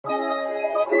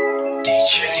J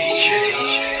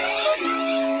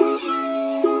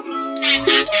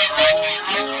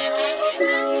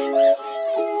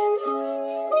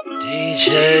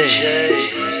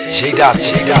Dot.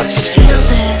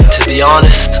 To be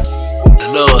honest, the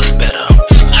love's better.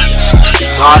 To be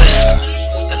modest,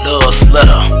 the love's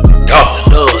letter. The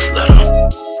love's letter.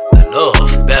 The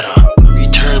love's better.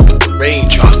 Return with the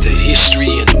raindrops, the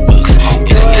history in the books.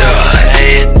 It's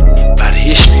mad by the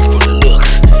history from the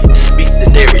looks. Speak the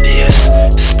narratives,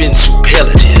 spin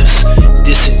superlatives.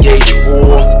 Disengage a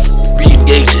war,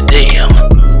 re-engage a dam.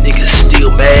 Niggas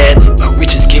still mad, my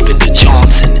riches given to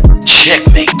Johnson.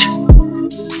 Checkmate.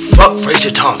 Fuck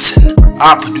Frazier Thompson.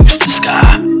 I produce the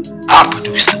sky. I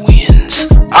produce the winds.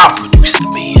 I produce the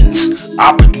bends.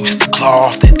 I produce the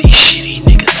cloth that these shitty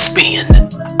niggas spin.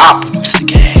 I produce the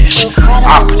cash.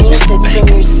 I produce the bank.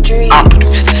 I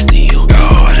produce the steel.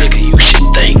 God, nigga, you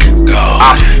should think. God,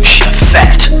 I produce your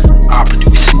fat. I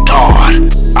produce in God.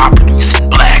 I produce in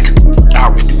black.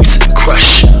 I produce in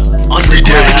crush.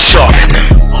 Underdog shark.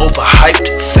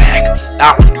 Overhyped fact.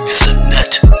 I produce a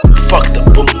nut. Fuck the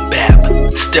boom bap.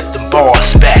 Step them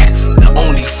bars back. The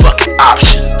only fucking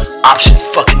option. Option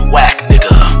fucking whack,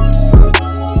 nigga.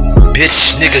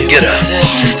 Bitch, nigga, get her.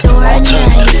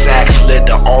 Alternative facts led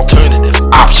to alternative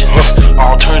options.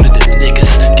 Alternative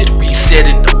niggas get reset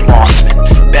in the blossoming.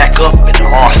 Back up in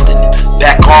Austin.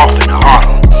 Back off in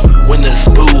autumn.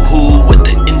 Winners boo-hoo with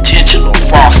the intentional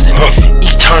frosting.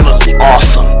 Eternally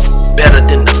awesome. Better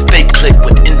than the fake click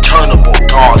with internable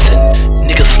Dawson.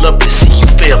 Niggas love to see you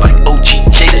fail like OG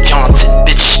Jada Johnson.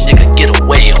 Bitch, nigga, get a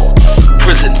whale.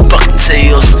 Prison fucking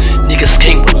sales. Niggas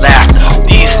came with laughter.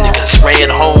 These niggas ran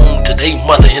home to their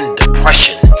mother in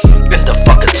depression. In the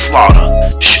fucking slaughter.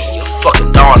 Show your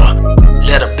fucking daughter.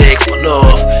 Let her beg for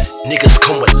love. Niggas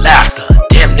come with laughter.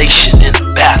 Damnation in a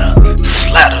batter.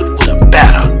 Slattered with a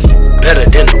batter. Better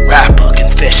than a rapper.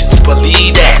 Confessions,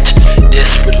 believe that.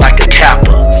 Desperate like a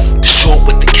capper. Short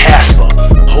with the Casper.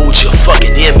 Hold your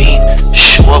fucking Emmy.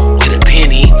 Show up with a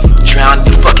penny. Drown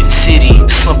your fucking city.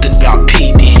 Something about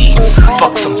P. Diddy.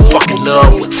 Fuck some fucking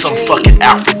love with some fucking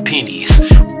Alfred pennies.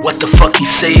 What the fuck he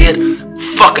said?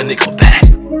 Fuck a nigga back.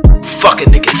 Fuck a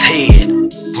nigga's head.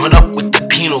 Run up with the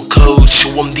penal code. Show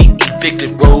him the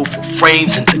evicted road for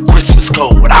frames and the Christmas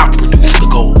code. I produce the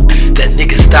gold. That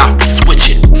niggas die for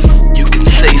switching. You can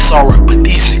say sorry, but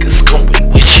these niggas come with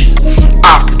wishing.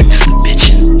 I produce the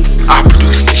bitchin'. I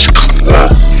produce the kitchen.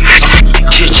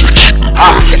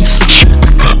 I produce the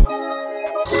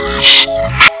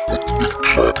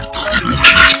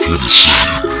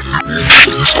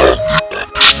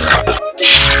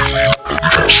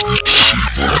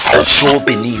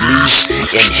absorbing elise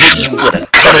and hit you with a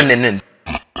gun and then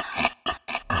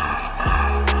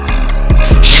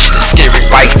the scary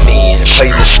white man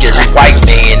play the scary white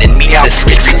man and me out the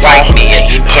sexy white man.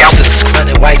 He out the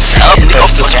funny white man. The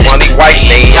funny white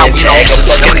man. We don't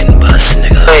fucking bus,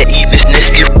 nigga. Evenness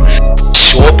give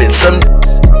show up in some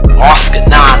Oscar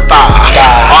 9-5,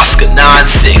 Oscar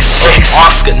 9-6,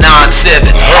 Oscar 9-7,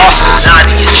 Oscar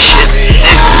 90 and shit.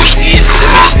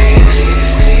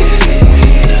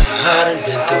 I done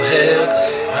been through hell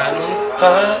cause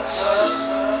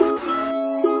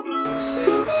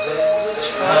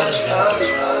I'm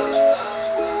riding on the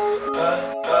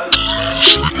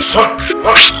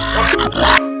bus.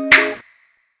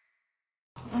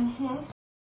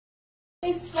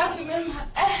 He's fucking in my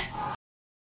ass.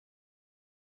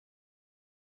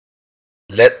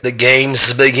 Let the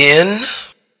games begin.